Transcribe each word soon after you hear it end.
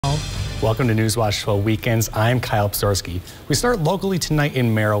Welcome to Newswatch 12 Weekends. I'm Kyle Psorski. We start locally tonight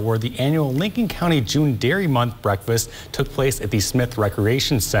in Merrill, where the annual Lincoln County June Dairy Month breakfast took place at the Smith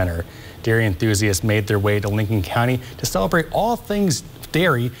Recreation Center. Dairy enthusiasts made their way to Lincoln County to celebrate all things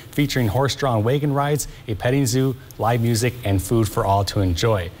dairy, featuring horse-drawn wagon rides, a petting zoo, live music, and food for all to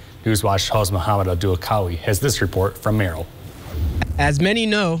enjoy. Newswatch 12's Muhammad Abdul-Kawi has this report from Merrill. As many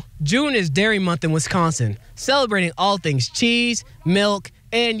know, June is Dairy Month in Wisconsin, celebrating all things cheese, milk,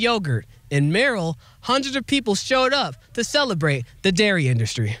 and yogurt. In Merrill, hundreds of people showed up to celebrate the dairy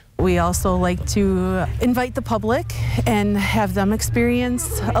industry. We also like to invite the public and have them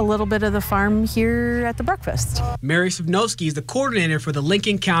experience a little bit of the farm here at the breakfast. Mary Svnowski is the coordinator for the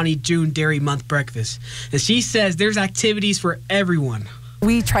Lincoln County June Dairy Month breakfast, and she says there's activities for everyone.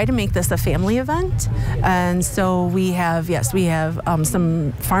 We try to make this a family event, and so we have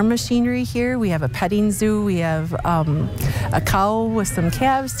some farm machinery here. We have a petting zoo. We have a cow with some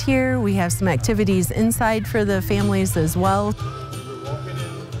calves here. We have some activities inside for the families as well.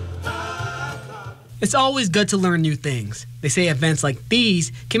 It's always good to learn new things. They say events like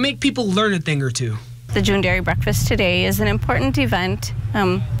these can make people learn a thing or two. The June Dairy Breakfast today is an important event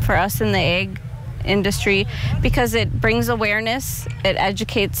for us in the egg industry because it brings awareness, it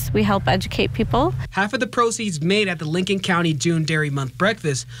educates, we help educate people. Half of the proceeds made at the Lincoln County June Dairy Month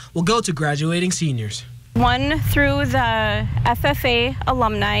breakfast will go to graduating seniors. One through the FFA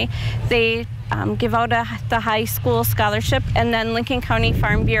alumni, they give out the high school scholarship, and then Lincoln County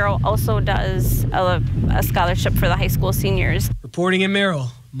Farm Bureau also does a scholarship for the high school seniors. Reporting in Merrill,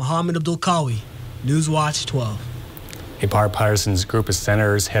 Muhammad Abdul-Kawi, Newswatch 12. A bipartisan group of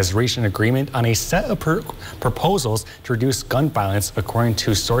senators has reached an agreement on a set of proposals to reduce gun violence, according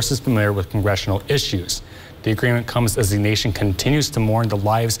to sources familiar with congressional issues. The agreement comes as the nation continues to mourn the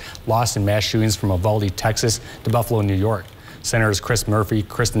lives lost in mass shootings from Uvalde, Texas to Buffalo, New York. Senators Chris Murphy,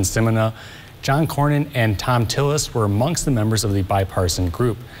 Kristen Simona, John Cornyn, and Tom Tillis were amongst the members of the bipartisan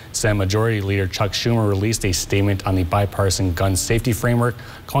group. Senate Majority Leader Chuck Schumer released a statement on the bipartisan gun safety framework,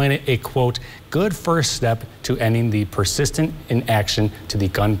 calling it a, quote, good first step to ending the persistent inaction to the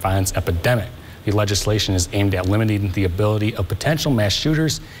gun violence epidemic. The legislation is aimed at limiting the ability of potential mass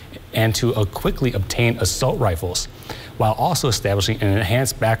shooters and to quickly obtain assault rifles, while also establishing an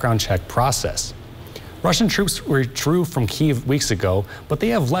enhanced background check process. Russian troops withdrew from Kyiv weeks ago, but they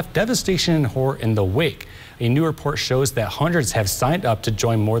have left devastation and horror in the wake. A new report shows that hundreds have signed up to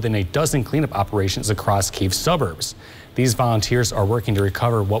join more than a dozen cleanup operations across Kyiv suburbs. These volunteers are working to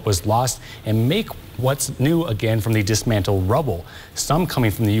recover what was lost and make what's new again from the dismantled rubble, some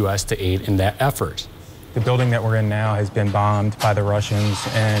coming from the U.S. to aid in that effort. The building that we're in now has been bombed by the Russians,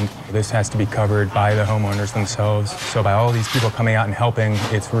 and this has to be covered by the homeowners themselves. So by all these people coming out and helping,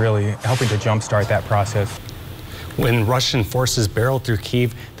 it's really helping to jumpstart that process. When Russian forces barreled through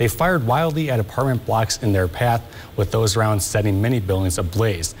Kyiv, they fired wildly at apartment blocks in their path, with those rounds setting many buildings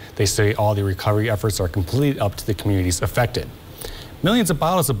ablaze. They say all the recovery efforts are completely up to the communities affected. Millions of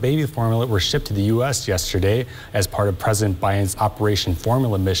bottles of baby formula were shipped to the U.S. yesterday as part of President Biden's Operation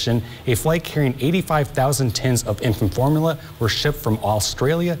Formula mission. A flight carrying 85,000 tins of infant formula were shipped from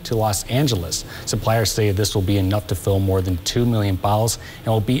Australia to Los Angeles. Suppliers say this will be enough to fill more than 2 million bottles and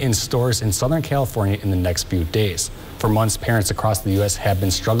will be in stores in Southern California in the next few days. For months, parents across the U.S. have been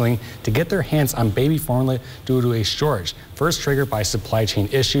struggling to get their hands on baby formula due to a shortage, first triggered by supply chain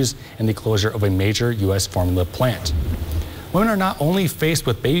issues and the closure of a major U.S. formula plant. Women are not only faced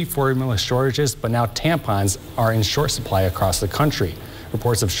with baby formula shortages, but now tampons are in short supply across the country.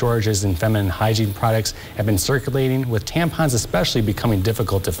 Reports of shortages in feminine hygiene products have been circulating, with tampons especially becoming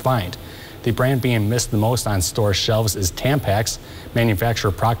difficult to find. The brand being missed the most on store shelves is Tampax.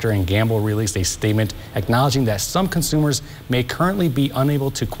 Manufacturer Procter & Gamble released a statement acknowledging that some consumers may currently be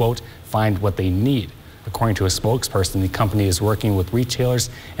unable to, quote, find what they need. According to a spokesperson, the company is working with retailers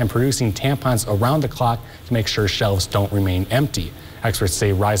and producing tampons around the clock to make sure shelves don't remain empty. Experts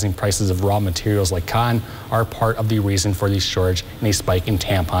say rising prices of raw materials like cotton are part of the reason for the shortage and a spike in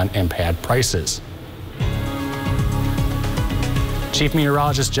tampon and pad prices. Chief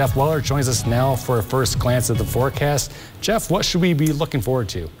Meteorologist Jeff Weller joins us now for a first glance at the forecast. Jeff, what should we be looking forward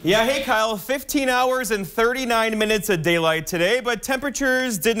to? Yeah, hey Kyle, 15 hours and 39 minutes of daylight today, but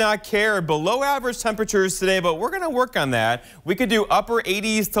temperatures did not care. Below average temperatures today, but we're going to work on that. We could do upper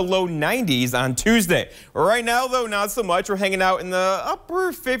 80s to low 90s on Tuesday. Right now, though, not so much. We're hanging out in the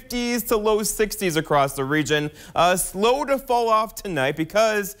upper 50s to low 60s across the region. Slow to fall off tonight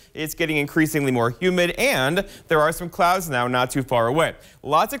because it's getting increasingly more humid, and there are some clouds now not too far way.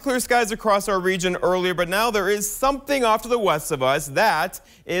 Lots of clear skies across our region earlier, but now there is something off to the west of us. That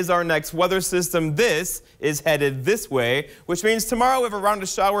is our next weather system. This is headed this way, which means tomorrow we have a round of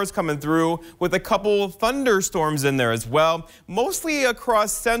showers coming through with a couple thunderstorms in there as well. Mostly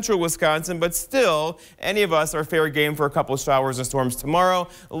across central Wisconsin, but still, any of us are fair game for a couple of showers and storms tomorrow.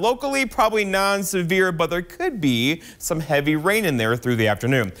 Locally, probably non-severe, but there could be some heavy rain in there through the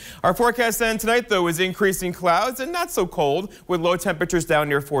afternoon. Our forecast then tonight, though, is increasing clouds and not so cold with low temperatures down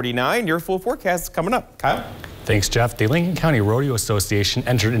near 49. Your full forecast is coming up. Kyle? Thanks, Jeff. The Lincoln County Rodeo Association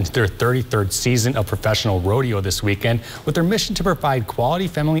entered into their 33rd season of professional rodeo this weekend with their mission to provide quality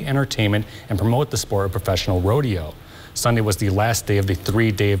family entertainment and promote the sport of professional rodeo. Sunday was the last day of the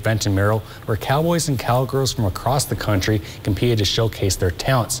 3-day event in Merrill, where cowboys and cowgirls from across the country competed to showcase their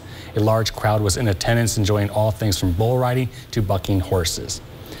talents. A large crowd was in attendance, enjoying all things from bull riding to bucking horses.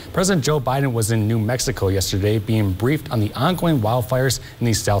 President Joe Biden was in New Mexico yesterday, being briefed on the ongoing wildfires in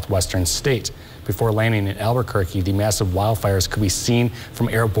the southwestern state. Before landing in Albuquerque, the massive wildfires could be seen from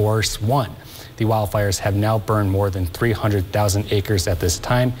Air Force One. The wildfires have now burned more than 300,000 acres at this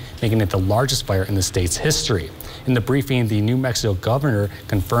time, making it the largest fire in the state's history. In the briefing, the New Mexico governor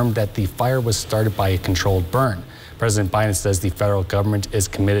confirmed that the fire was started by a controlled burn. President Biden says the federal government is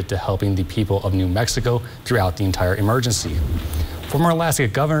committed to helping the people of New Mexico throughout the entire emergency. Former Alaska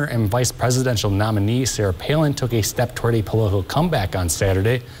governor and vice presidential nominee Sarah Palin took a step toward a political comeback on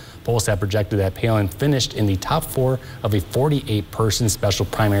Saturday. Polls have projected that Palin finished in the top 4 of a 48-person special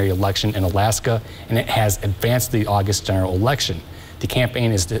primary election in Alaska, and it has advanced the August general election. The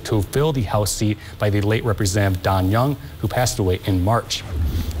campaign is to fill the House seat by the late Representative Don Young, who passed away in March.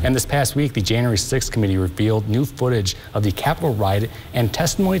 And this past week, the January 6th committee revealed new footage of the Capitol riot and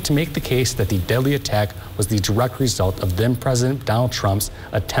testimony to make the case that the deadly attack was the direct result of then-President Donald Trump's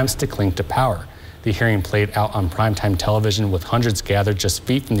attempts to cling to power. The hearing played out on primetime television with hundreds gathered just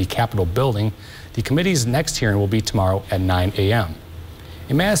feet from the Capitol building. The committee's next hearing will be tomorrow at 9 a.m.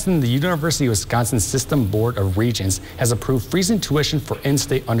 In Madison, the University of Wisconsin System Board of Regents has approved freezing tuition for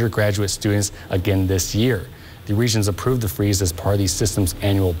in-state undergraduate students again this year. The Regents approved the freeze as part of the system's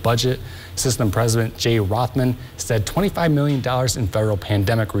annual budget. System President Jay Rothman said $25 million in federal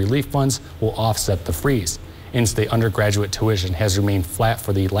pandemic relief funds will offset the freeze. In-state undergraduate tuition has remained flat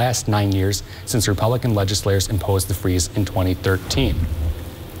for the last 9 years since Republican legislators imposed the freeze in 2013.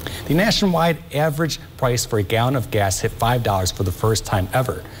 The nationwide average price for a gallon of gas hit $5 for the first time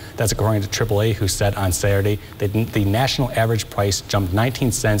ever. That's according to AAA, who said on Saturday that the national average price jumped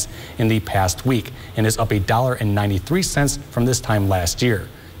 19 cents in the past week and is up $1.93 from this time last year.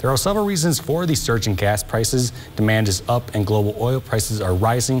 There are several reasons for the surge in gas prices. Demand is up and global oil prices are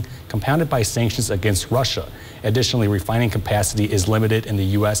rising, compounded by sanctions against Russia. Additionally, refining capacity is limited in the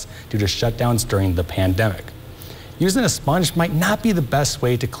U.S. due to shutdowns during the pandemic. Using a sponge might not be the best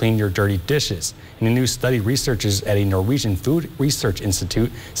way to clean your dirty dishes. In a new study, researchers at a Norwegian Food Research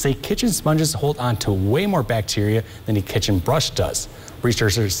Institute say kitchen sponges hold on to way more bacteria than a kitchen brush does.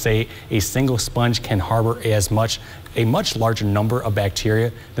 Researchers say a single sponge can harbor a much larger number of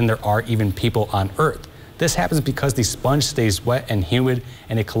bacteria than there are even people on Earth. This happens because the sponge stays wet and humid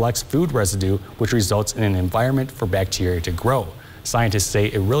and it collects food residue, which results in an environment for bacteria to grow. Scientists say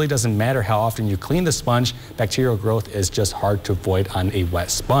it really doesn't matter how often you clean the sponge, bacterial growth is just hard to avoid on a wet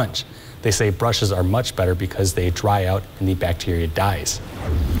sponge. They say brushes are much better because they dry out and the bacteria dies.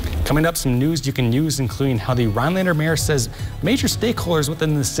 Coming up, some news you can use, including how the Rhinelander mayor says major stakeholders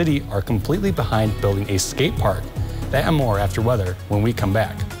within the city are completely behind building a skate park. That and more after weather when we come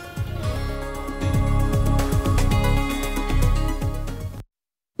back.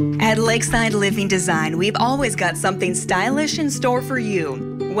 At Lakeside Living Design, we've always got something stylish in store for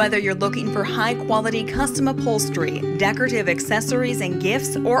you. Whether you're looking for high-quality custom upholstery, decorative accessories and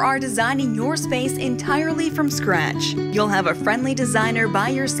gifts, or are designing your space entirely from scratch, you'll have a friendly designer by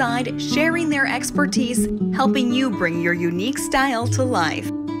your side, sharing their expertise, helping you bring your unique style to life.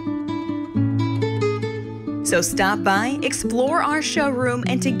 So stop by, explore our showroom,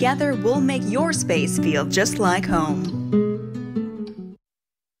 and together we'll make your space feel just like home.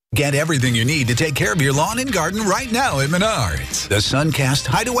 Get everything you need to take care of your lawn and garden right now at Menards. The Suncast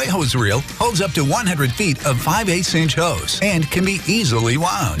Hideaway Hose Reel holds up to 100 feet of 5/8-inch hose and can be easily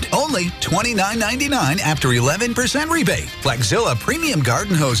wound. Only $29.99 after 11% rebate. Flexzilla Premium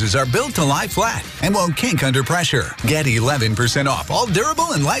Garden Hoses are built to lie flat and won't kink under pressure. Get 11% off all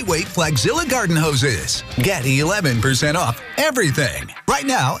durable and lightweight Flexzilla Garden Hoses. Get 11% off everything right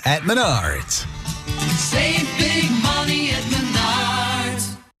now at Menards. Save big money at Menards.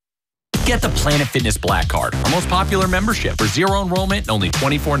 Get the Planet Fitness Black Card, our most popular membership, for zero enrollment and only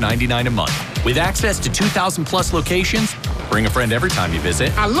 $24.99 a month. With access to 2,000 plus locations, Bring a friend every time you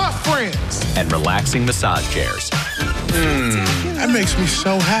visit. I love friends. And relaxing massage chairs. That makes me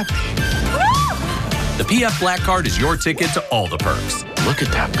so happy. The PF Black Card is your ticket to all the perks. Look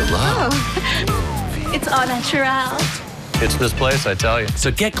at that glow. Oh, it's all natural. It's this place, I tell you. So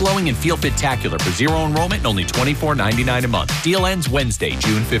get glowing and feel fit-tacular for zero enrollment and only $24.99 a month. Deal ends Wednesday,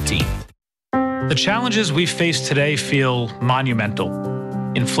 June 15th. The challenges we face today feel monumental.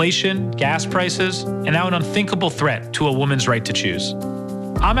 Inflation, gas prices, and now an unthinkable threat to a woman's right to choose.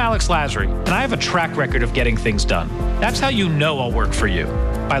 I'm Alex Lasry, and I have a track record of getting things done. That's how you know I'll work for you.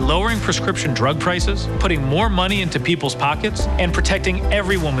 By lowering prescription drug prices, putting more money into people's pockets, and protecting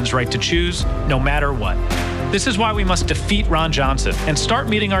every woman's right to choose, no matter what. This is why we must defeat Ron Johnson and start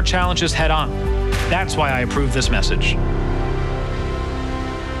meeting our challenges head on. That's why I approve this message.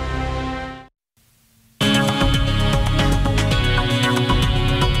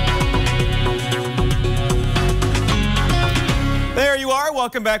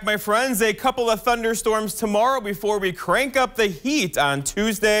 Welcome back, my friends. A couple of thunderstorms tomorrow before we crank up the heat on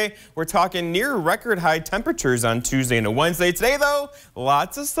Tuesday. We're talking near record high temperatures on Tuesday and Wednesday. Today, though,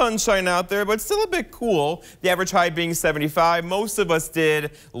 lots of sunshine out there, but still a bit cool. The average high being 75. Most of us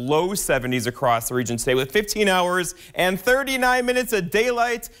did low 70s across the region today with 15 hours and 39 minutes of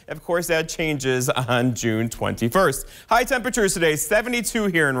daylight. Of course, that changes on June 21st. High temperatures today, 72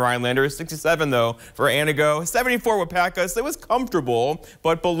 here in Rhinelander, 67 though for Anago, 74 with Pacas. It was comfortable,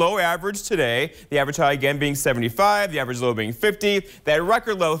 but below average today. The average high again being 75, the average low being 50. That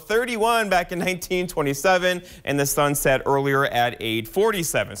record low 31 back in 1927, and the sun set earlier at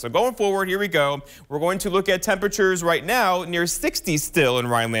 8:47. So going forward, here we go. We're going to look at temperatures right now near 60 still in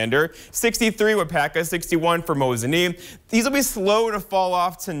Rhinelander, 63 with Pacas, 61 for Mosinee. These will be slow to fall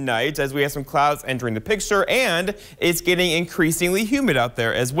off tonight as we have some clouds entering the picture, and it's getting increasingly humid out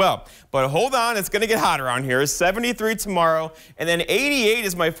there as well. But hold on, it's going to get hot around here. 73 tomorrow, and then 88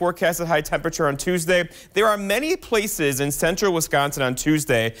 is my forecasted high temperature on Tuesday. There are many places in central Wisconsin on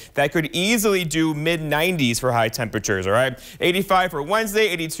Tuesday that could easily do mid-90s for high temperatures, all right? 85 for Wednesday,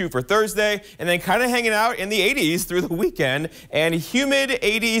 82 for Thursday, and then kind of hanging out in the 80s through the weekend, and humid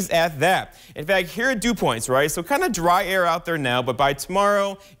 80s at that. In fact, here are dew points, right? So kind of dry air out there now, but by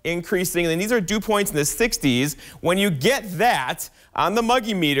tomorrow, increasing. And these are dew points in the 60s. When you get that on the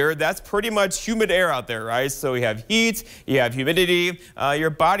muggy meter, that's pretty much humid air out there, right? So you have heat, you have humidity.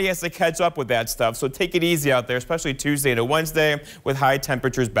 Your body has to catch up with that stuff. So take it easy out there, especially Tuesday to Wednesday with high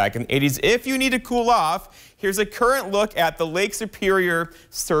temperatures back in the 80s. If you need to cool off, here's a current look at the Lake Superior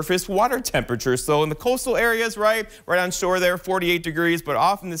surface water temperature. So in the coastal areas, right on shore there, 48 degrees, but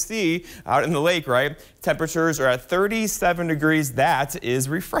off in the sea, out in the lake, right, temperatures are at 37 degrees. That is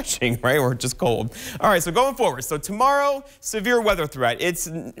refreshing, right, or just cold. All right, so going forward, so tomorrow, severe weather threat. It's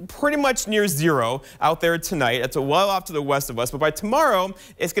pretty much near zero out there tonight. It's well off to the west of us, but by tomorrow,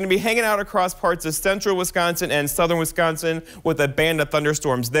 it's going to be hanging out across parts of central Wisconsin and southern Wisconsin with a band of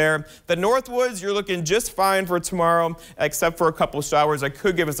thunderstorms there. The Northwoods, you're looking just fine for tomorrow, except for a couple showers that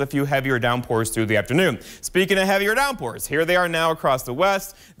could give us a few heavier downpours through the afternoon. Speaking of heavier downpours, here they are now across the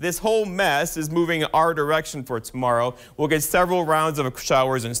west. This whole mess is moving our direction for tomorrow. We'll get several rounds of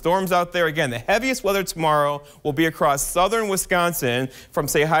showers and storms out there. Again, the heaviest weather tomorrow will be across southern Wisconsin from,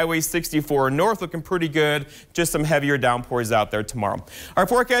 say, Highway 64 north, looking pretty good. Just some heavier downpours out there tomorrow. Our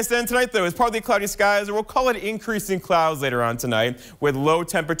forecast then tonight, though, is partly cloudy skies, or we'll call it increasing clouds later on tonight, with low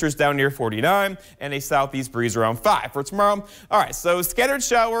temperatures down near 49 and a southeast breeze around 5 for tomorrow. All right, so scattered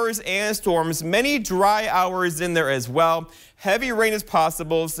showers and storms, many dry hours in there as well. Heavy rain is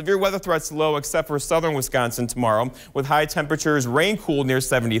possible. Severe weather threats low except for southern Wisconsin tomorrow with high temperatures, rain cool near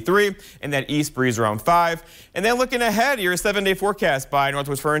 73 and that east breeze around 5. And then looking ahead, your 7-day forecast by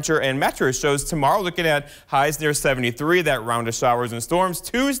Northwest Furniture and Mattress shows tomorrow looking at highs near 73, that round of showers and storms.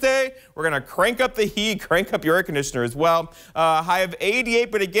 Tuesday, we're going to crank up the heat, crank up your air conditioner as well. High of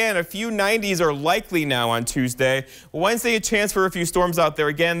 88, but again, a few 90s are likely now on Tuesday. Wednesday, a chance for a few storms out there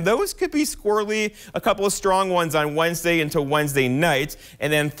again. Those could be squirrely, a couple of strong ones on Wednesday into Wednesday night.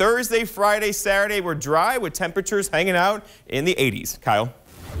 And then Thursday, Friday, Saturday, we're dry with temperatures hanging out in the 80s. Kyle.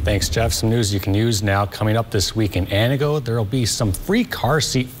 Thanks, Jeff. Some news you can use now coming up this week in Anago. There will be some free car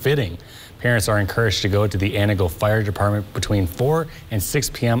seat fitting. Parents are encouraged to go to the Anago Fire Department between 4 and 6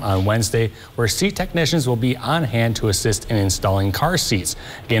 p.m. on Wednesday, where seat technicians will be on hand to assist in installing car seats.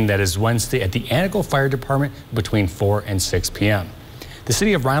 Again, that is Wednesday at the Anago Fire Department between 4 and 6 p.m. The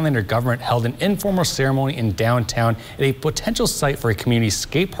City of Rhinelander government held an informal ceremony in downtown at a potential site for a community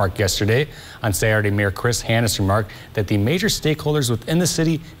skate park yesterday. On Saturday, Mayor Chris Hannes remarked that the major stakeholders within the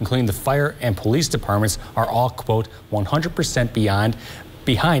city, including the fire and police departments, are all, quote, 100%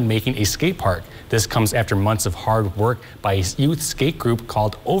 behind making a skate park. This comes after months of hard work by a youth skate group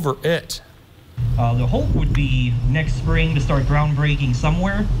called Over It. The hope would be next spring to start groundbreaking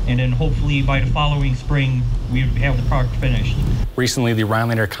somewhere, and then hopefully by the following spring we would have the project finished. Recently, the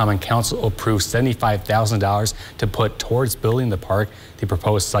Rhinelander Common Council approved $75,000 to put towards building the park. The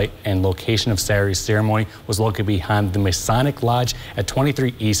proposed site and location of Saturday's ceremony was located behind the Masonic Lodge at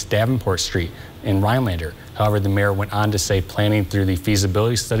 23 East Davenport Street in Rhinelander. However, the mayor went on to say planning through the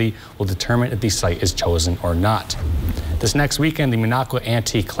feasibility study will determine if the site is chosen or not. This next weekend, the Minocqua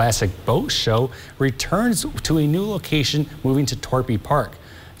Antique Classic Boat Show returns to a new location, moving to Torpy Park.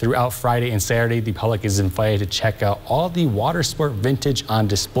 Throughout Friday and Saturday, the public is invited to check out all the water sport vintage on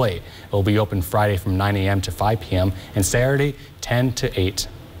display. It will be open Friday from 9 a.m. to 5 p.m. and Saturday 10 to 8.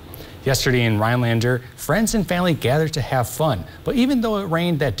 Yesterday in Rhinelander, friends and family gathered to have fun, but even though it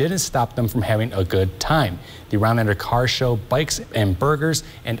rained, that didn't stop them from having a good time. The Rhinelander Car Show, Bikes and Burgers,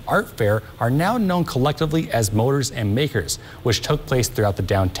 and Art Fair are now known collectively as Motors and Makers, which took place throughout the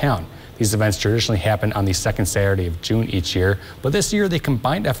downtown. These events traditionally happen on the second Saturday of June each year, but this year they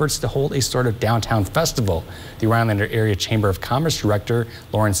combined efforts to hold a sort of downtown festival. The Rhinelander Area Chamber of Commerce Director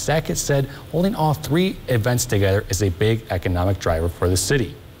Lauren Sackett said holding all three events together is a big economic driver for the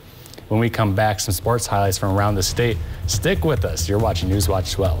city. When we come back, some sports highlights from around the state. Stick with us. You're watching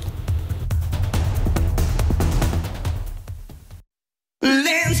Newswatch 12.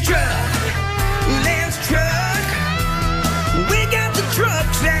 Lance Truck. We got the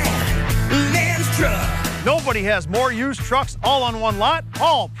trucks at Lance Truck. Nobody has more used trucks all on one lot,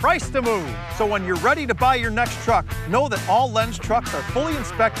 all priced to move. So when you're ready to buy your next truck, know that all Lens trucks are fully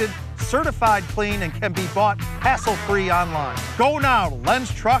inspected, certified clean, and can be bought hassle-free online. Go now to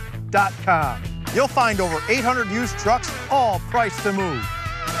lenstruck.com. You'll find over 800 used trucks, all priced to move.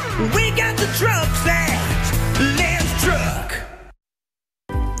 We got the trucks at Lance Truck.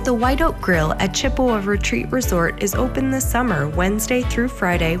 The White Oak Grill at Chippewa Retreat Resort is open this summer, Wednesday through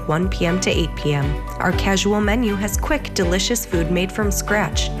Friday, 1 p.m. to 8 p.m. Our casual menu has quick, delicious food made from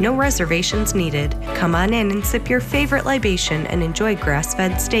scratch. No reservations needed. Come on in and sip your favorite libation and enjoy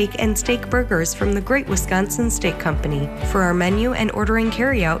grass-fed steak and steak burgers from the Great Wisconsin Steak Company. For our menu and ordering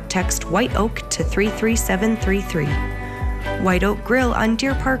carryout, text White Oak to 33733. White Oak Grill on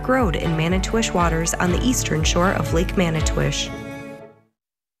Deer Park Road in Manitowish Waters on the eastern shore of Lake Manitowish.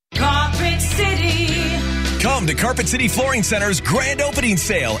 Carpet City. Come to Carpet City Flooring Center's grand opening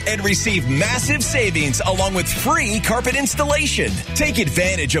sale and receive massive savings along with free carpet installation. Take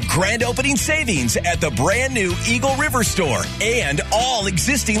advantage of grand opening savings at the brand new Eagle River store and all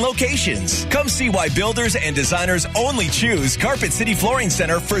existing locations. Come see why builders and designers only choose Carpet City Flooring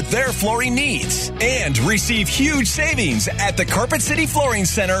Center for their flooring needs. And receive huge savings at the Carpet City Flooring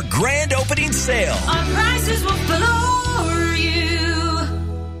Center grand opening sale. Our prices will floor you.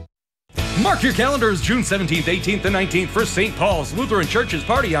 Mark your calendars June 17th, 18th, and 19th for St. Paul's Lutheran Church's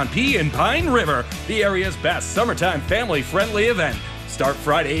Party on P in Pine River, the area's best summertime family-friendly event. Start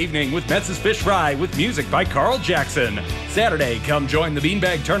Friday evening with Metz's Fish Fry with music by Carl Jackson. Saturday, come join the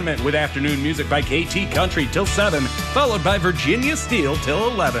Beanbag Tournament with afternoon music by KT Country till 7, followed by Virginia Steel till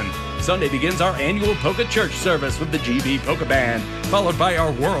 11. Sunday begins our annual Polka Church service with the GB Polka Band, followed by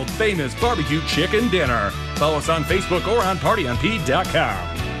our world-famous barbecue chicken dinner. Follow us on Facebook or on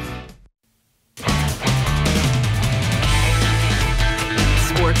partyonp.com.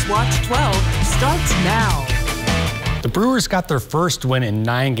 Sports Watch 12 starts now. The Brewers got their first win in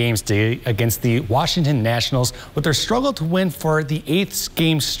 9 games today against the Washington Nationals, with their struggle to win for the 8th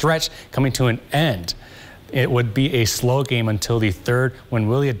game stretch coming to an end. It would be a slow game until the 3rd when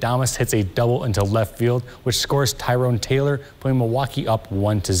Willie Adames hits a double into left field, which scores Tyrone Taylor, putting Milwaukee up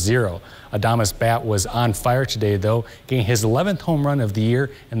 1-0. Adames' bat was on fire today, though, getting his 11th home run of the year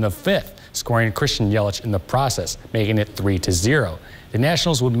and the 5th, scoring Christian Yelich in the process, making it 3-0. The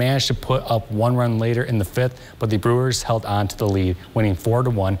Nationals would manage to put up 1 run later in the 5th, but the Brewers held on to the lead, winning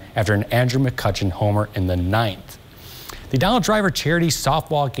 4-1 after an Andrew McCutchen homer in the 9th. The Donald Driver charity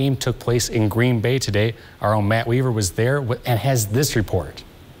softball game took place in Green Bay today. Our own Matt Weaver was there and has this report.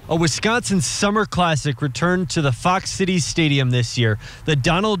 A Wisconsin Summer Classic returned to the Fox City Stadium this year. The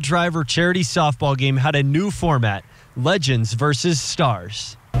Donald Driver charity softball game had a new format, Legends versus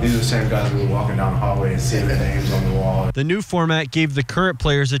Stars. These are the same guys who were walking down the hallway and seeing their names on the wall. The new format gave the current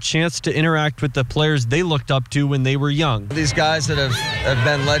players a chance to interact with the players they looked up to when they were young. These guys that have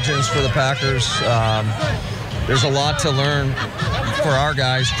been legends for the Packers, there's a lot to learn for our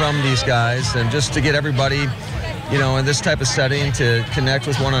guys from these guys, and just to get everybody, you know, in this type of setting to connect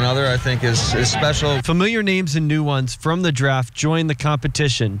with one another, I think is special. Familiar names and new ones from the draft joined the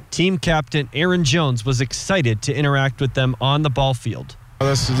competition. Team captain Aaron Jones was excited to interact with them on the ball field.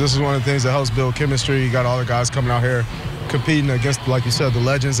 This is one of the things that helps build chemistry. You got all the guys coming out here competing against, like you said, the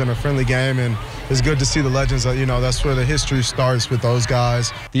legends in a friendly game, and it's good to see the legends. That's where the history starts with those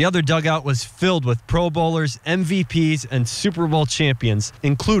guys. The other dugout was filled with Pro Bowlers, MVPs, and Super Bowl champions,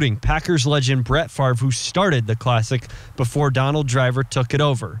 including Packers legend Brett Favre, who started the Classic before Donald Driver took it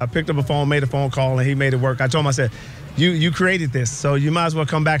over. I picked up a phone, made a phone call, and he made it work. I told him, I said, you created this, so you might as well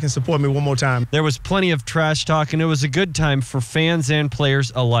come back and support me one more time. There was plenty of trash talk, and it was a good time for fans and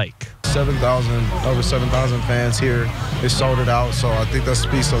players alike. Over 7,000 fans here. They sold it out, so I think that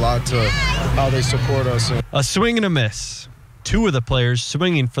speaks a lot to how they support us. A swing and a miss. Two of the players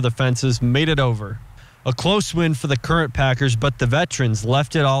swinging for the fences made it over. A close win for the current Packers, but the veterans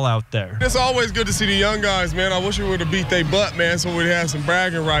left it all out there. It's always good to see the young guys, man. I wish we would have beat their butt, man, so we'd have some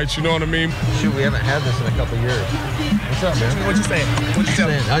bragging rights, you know what I mean? Shoot, we haven't had this in a couple of years. What's up, man? What you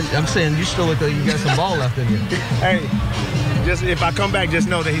saying? I'm saying you still look like you got some ball left in you. Hey, just if I come back, just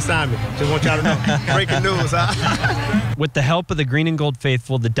know that he signed me. Just want y'all to know. Breaking news, huh? With the help of the Green and Gold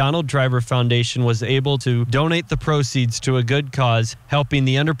Faithful, the Donald Driver Foundation was able to donate the proceeds to a good cause, helping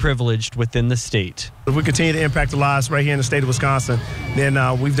the underprivileged within the state. If we continue to impact the lives right here in the state of Wisconsin,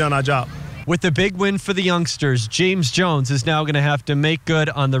 then we've done our job. With the big win for the youngsters, James Jones is now going to have to make good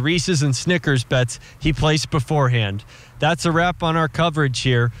on the Reese's and Snickers bets he placed beforehand. That's a wrap on our coverage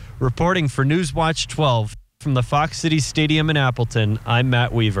here. Reporting for Newswatch 12 from the Fox City Stadium in Appleton, I'm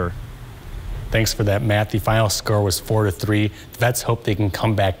Matt Weaver. Thanks for that, Matt. The final score was 4-3. The Vets hope they can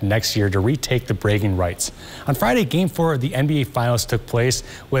come back next year to retake the bragging rights. On Friday, Game 4 of the NBA Finals took place,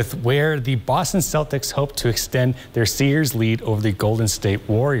 where the Boston Celtics hope to extend their series lead over the Golden State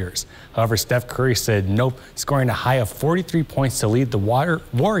Warriors. However, Steph Curry said nope, scoring a high of 43 points to lead the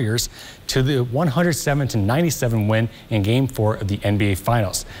Warriors to the 107-97 win in Game 4 of the NBA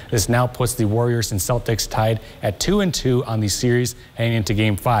Finals. This now puts the Warriors and Celtics tied at 2-2 on the series heading into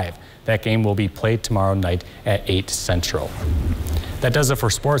Game 5. That game will be played tomorrow night at 8 Central. That does it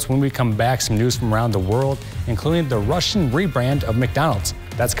for sports. When we come back, some news from around the world, including the Russian rebrand of McDonald's.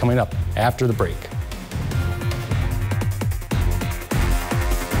 That's coming up after the break.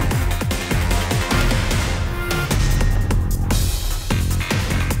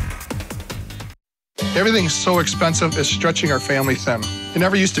 Everything's so expensive, it's stretching our family thin. It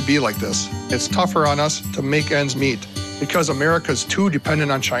never used to be like this. It's tougher on us to make ends meet because America's too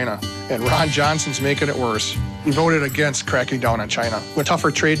dependent on China, and Ron Johnson's making it worse. He voted against cracking down on China with tougher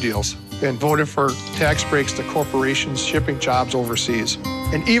trade deals and voted for tax breaks to corporations shipping jobs overseas,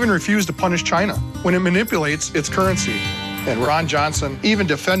 and even refused to punish China when it manipulates its currency. And Ron Johnson even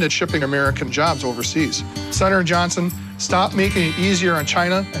defended shipping American jobs overseas. Senator Johnson, stop making it easier on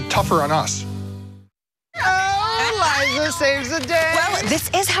China and tougher on us. Liza saves the day. Well, this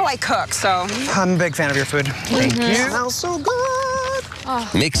is how I cook, so. I'm a big fan of your food. Thank you. Smells so good. Oh.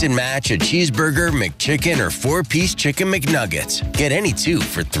 Mix and match a cheeseburger, McChicken, or 4-piece chicken McNuggets. Get any two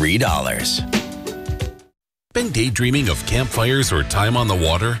for $3. Been daydreaming of campfires or time on the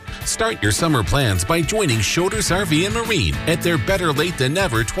water? Start your summer plans by joining Shoders RV and Marine at their Better Late Than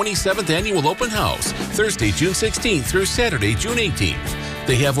Never 27th Annual Open House, Thursday, June 16th through Saturday, June 18th.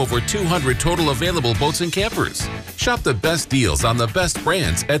 They have over 200 total available boats and campers. Shop the best deals on the best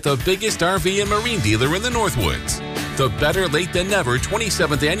brands at the biggest RV and marine dealer in the Northwoods. The Better Late Than Never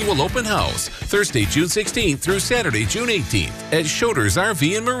 27th Annual Open House, Thursday, June 16th through Saturday, June 18th at Shoders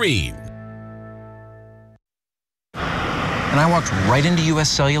RV and Marine. And I walked right into U.S.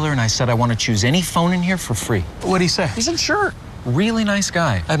 Cellular and I said I want to choose any phone in here for free. What'd he say? He said, sure. Really nice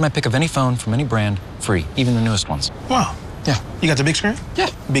guy. I had my pick of any phone from any brand, free, even the newest ones. Wow. Yeah. You got the big screen? Yeah.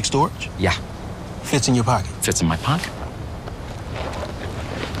 Big storage? Yeah. Fits in your pocket? Fits in my pocket.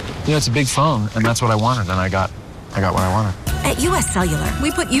 You know, it's a big phone, and that's what I wanted, and I got what I wanted. At US Cellular,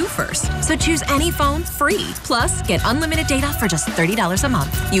 we put you first. So choose any phone free. Plus, get unlimited data for just $30 a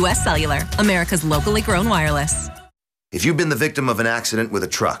month. US Cellular, America's locally grown wireless. If you've been the victim of an accident with a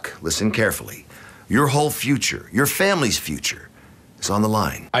truck, listen carefully. Your whole future, your family's future, is on the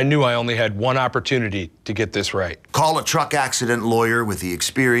line. I knew I only had one opportunity to get this right. Call a truck accident lawyer with the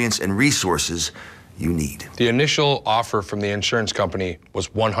experience and resources you need. The initial offer from the insurance company was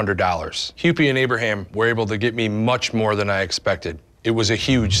 $100. Hupy and Abraham were able to get me much more than I expected. It was a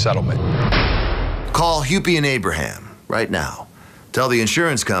huge settlement. Call Hupy and Abraham right now. Tell the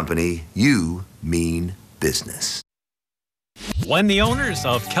insurance company you mean business. When the owners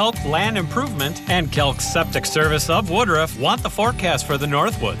of Kelk Land Improvement and Kelk Septic Service of Woodruff want the forecast for the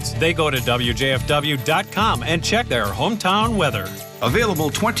Northwoods, they go to WJFW.com and check their hometown weather.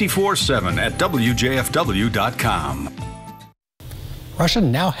 Available 24/7 at WJFW.com. Russia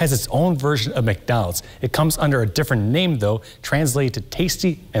now has its own version of McDonald's. It comes under a different name, though, translated to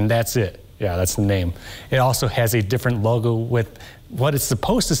tasty, and that's it. Yeah, that's the name. It also has a different logo with what it's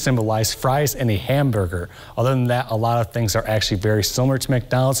supposed to symbolize, fries and a hamburger. Other than that, a lot of things are actually very similar to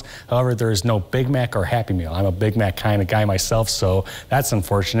McDonald's. However, there is no Big Mac or Happy Meal. I'm a Big Mac kind of guy myself, so that's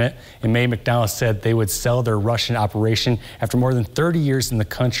unfortunate. In May, McDonald's said they would sell their Russian operation after more than 30 years in the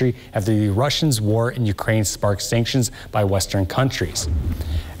country after the Russians' war in Ukraine sparked sanctions by Western countries.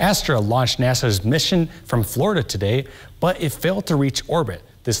 Astra launched NASA's mission from Florida today, but it failed to reach orbit.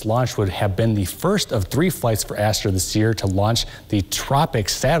 This launch would have been the first of 3 flights for Astra this year to launch the Tropic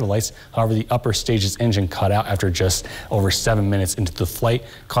satellites. However, the upper stage's engine cut out after just over 7 minutes into the flight,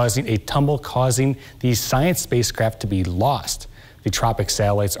 causing a tumble, causing the science spacecraft to be lost. The Tropic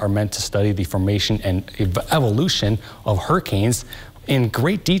satellites are meant to study the formation and evolution of hurricanes in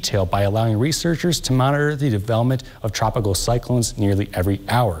great detail by allowing researchers to monitor the development of tropical cyclones nearly every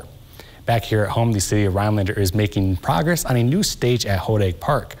hour. Back here at home, the city of Rhinelander is making progress on a new stage at Hodag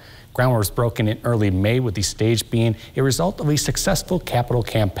Park. Ground was broken in early May, with the stage being a result of a successful capital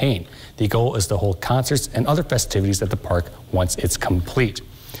campaign. The goal is to hold concerts and other festivities at the park once it's complete.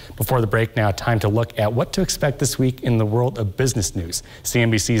 Before the break now, time to look at what to expect this week in the world of business news.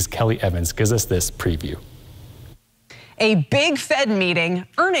 CNBC's Kelly Evans gives us this preview. A big Fed meeting,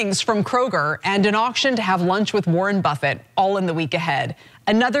 earnings from Kroger, and an auction to have lunch with Warren Buffett, all in the week ahead.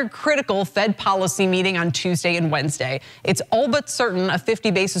 Another critical Fed policy meeting on Tuesday and Wednesday. It's all but certain a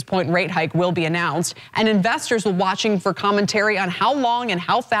 50 basis point rate hike will be announced, and investors are watching for commentary on how long and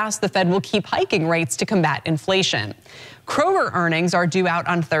how fast the Fed will keep hiking rates to combat inflation. Kroger earnings are due out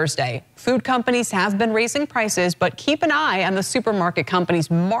on Thursday. Food companies have been raising prices, but keep an eye on the supermarket companies'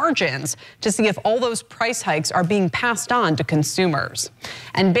 margins to see if all those price hikes are being passed on to consumers.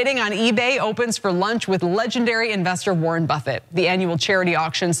 And bidding on eBay opens for lunch with legendary investor Warren Buffett. The annual charity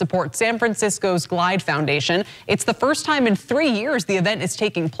auction supports San Francisco's Glide Foundation. It's the first time in 3 years the event is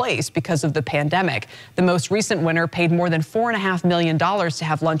taking place because of the pandemic. The most recent winner paid more than $4.5 million to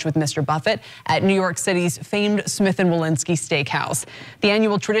have lunch with Mr. Buffett at New York City's famed Smith & Wollensky Steakhouse. The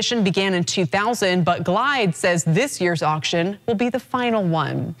annual tradition began in 2000, but Glide says this year's auction will be the final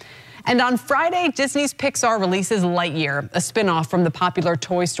one. And on Friday, Disney's Pixar releases Lightyear, a spin-off from the popular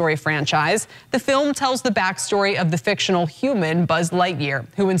Toy Story franchise. The film tells the backstory of the fictional human Buzz Lightyear,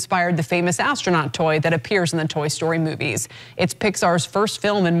 who inspired the famous astronaut toy that appears in the Toy Story movies. It's Pixar's first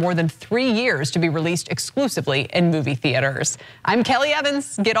film in more than 3 years to be released exclusively in movie theaters. I'm Kelly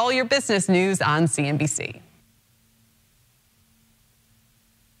Evans. Get all your business news on CNBC.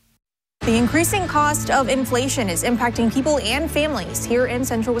 The increasing cost of inflation is impacting people and families here in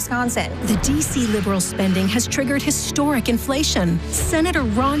central Wisconsin. The D.C. liberal spending has triggered historic inflation. Senator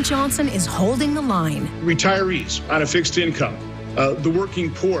Ron Johnson is holding the line. Retirees on a fixed income, the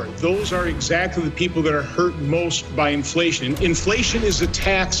working poor, those are exactly the people that are hurt most by inflation. Inflation is a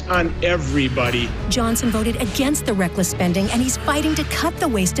tax on everybody. Johnson voted against the reckless spending, and he's fighting to cut the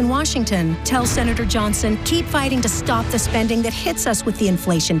waste in Washington. Tell Senator Johnson, keep fighting to stop the spending that hits us with the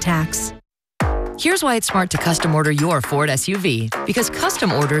inflation tax. Here's why it's smart to custom order your Ford SUV, because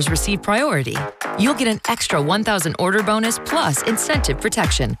custom orders receive priority. You'll get an extra $1,000 order bonus plus incentive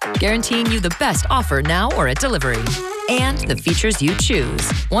protection, guaranteeing you the best offer now or at delivery. And the features you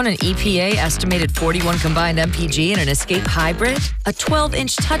choose. Want an EPA estimated 41 combined MPG in an Escape Hybrid? A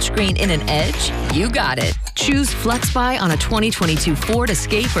 12-inch touchscreen in an Edge? You got it. Choose FlexBuy on a 2022 Ford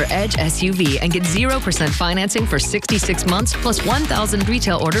Escape or Edge SUV and get 0% financing for 66 months plus $1,000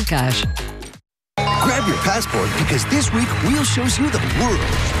 retail order cash. Grab your passport because this week Wheel shows you the world.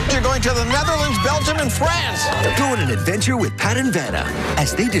 You're going to the Netherlands, Belgium, and France. Go on an adventure with Pat and Vanna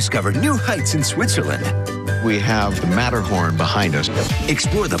as they discover new heights in Switzerland. We have the Matterhorn behind us.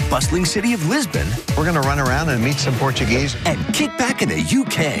 Explore the bustling city of Lisbon. We're going to run around and meet some Portuguese. And kick back in the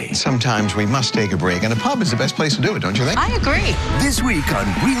UK. Sometimes we must take a break, and a pub is the best place to do it, don't you think? I agree. This week on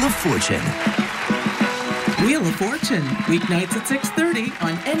Wheel of Fortune. Wheel of Fortune, weeknights at 6:30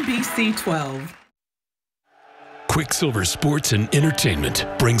 on NBC 12. Quicksilver Sports and Entertainment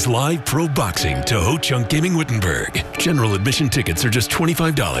brings live pro boxing to Ho Chunk Gaming Wittenberg. General admission tickets are just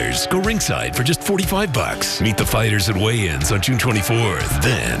 $25. Go ringside for just $45. Meet the fighters at weigh-ins on June 24th.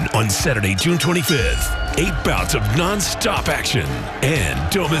 Then, on Saturday, June 25th, 8 bouts of non-stop action. And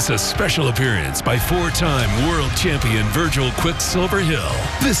don't miss a special appearance by 4-time world champion Virgil Quicksilver Hill.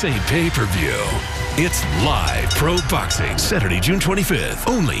 This ain't pay-per-view. It's live pro boxing, Saturday, June 25th,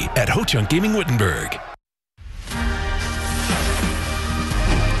 only at Ho Chunk Gaming Wittenberg.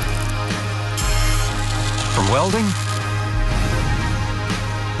 From welding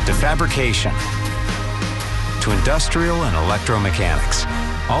to fabrication, to industrial and electromechanics.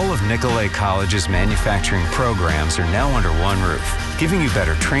 All of Nicolet College's manufacturing programs are now under one roof, giving you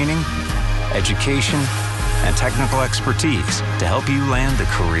better training, education, and technical expertise to help you land the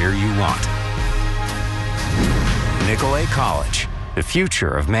career you want. Nicolet College, the future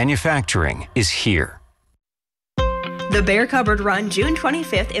of manufacturing is here. The Bear Cupboard Run, June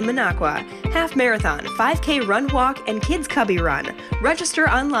 25th in Minocqua. Half marathon, 5K run walk, and Kids Cubby Run. Register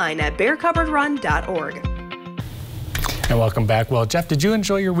online at bearcupboardrun.org. And welcome back. Well, Jeff, did you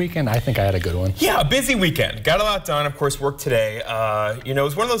enjoy your weekend? I think I had a good one. Yeah, a busy weekend. Got a lot done. Of course, work today. You know, it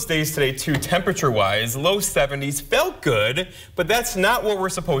was one of those days today, too, temperature-wise. Low 70s. Felt good, but that's not what we're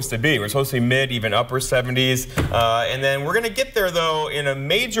supposed to be. We're supposed to be mid, even upper 70s. And then we're going to get there, though, in a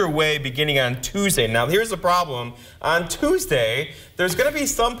major way beginning on Tuesday. Now, here's the problem. On Tuesday, there's going to be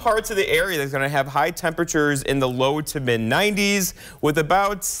some parts of the area that's going to have high temperatures in the low to mid 90s with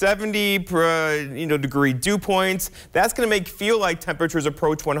about 70 degree dew points. That's going to feel like temperatures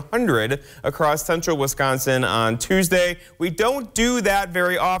approach 100 across central Wisconsin on Tuesday. We don't do that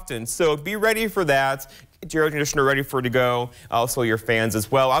very often, so be ready for that. Get your air conditioner ready for it to go. Also your fans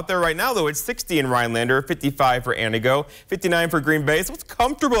as well. Out there right now, though, it's 60 in Rhinelander, 55 for Antigo, 59 for Green Bay. So it's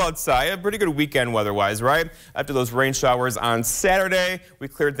comfortable outside. A pretty good weekend weather-wise, right? After those rain showers on Saturday, we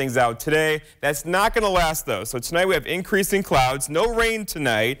cleared things out today. That's not going to last, though. So tonight we have increasing clouds. No rain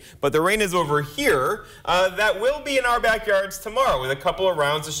tonight, but the rain is over here. That will be in our backyards tomorrow with a couple of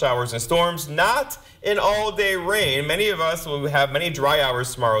rounds of showers and storms. Not an all-day rain. Many of us will have many dry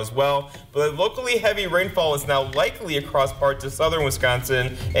hours tomorrow as well, but locally heavy rainfall is now likely across parts of southern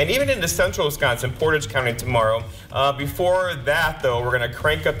Wisconsin and even into central Wisconsin, Portage County tomorrow. Before that, though, we're going to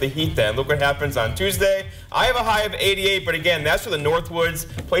crank up the heat then. Look what happens on Tuesday. I have a high of 88, but again, that's for the Northwoods.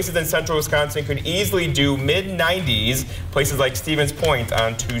 Places in central Wisconsin could easily do mid-90s, places like Stevens Point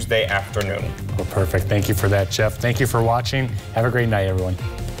on Tuesday afternoon. Well, perfect. Thank you for that, Jeff. Thank you for watching. Have a great night, everyone.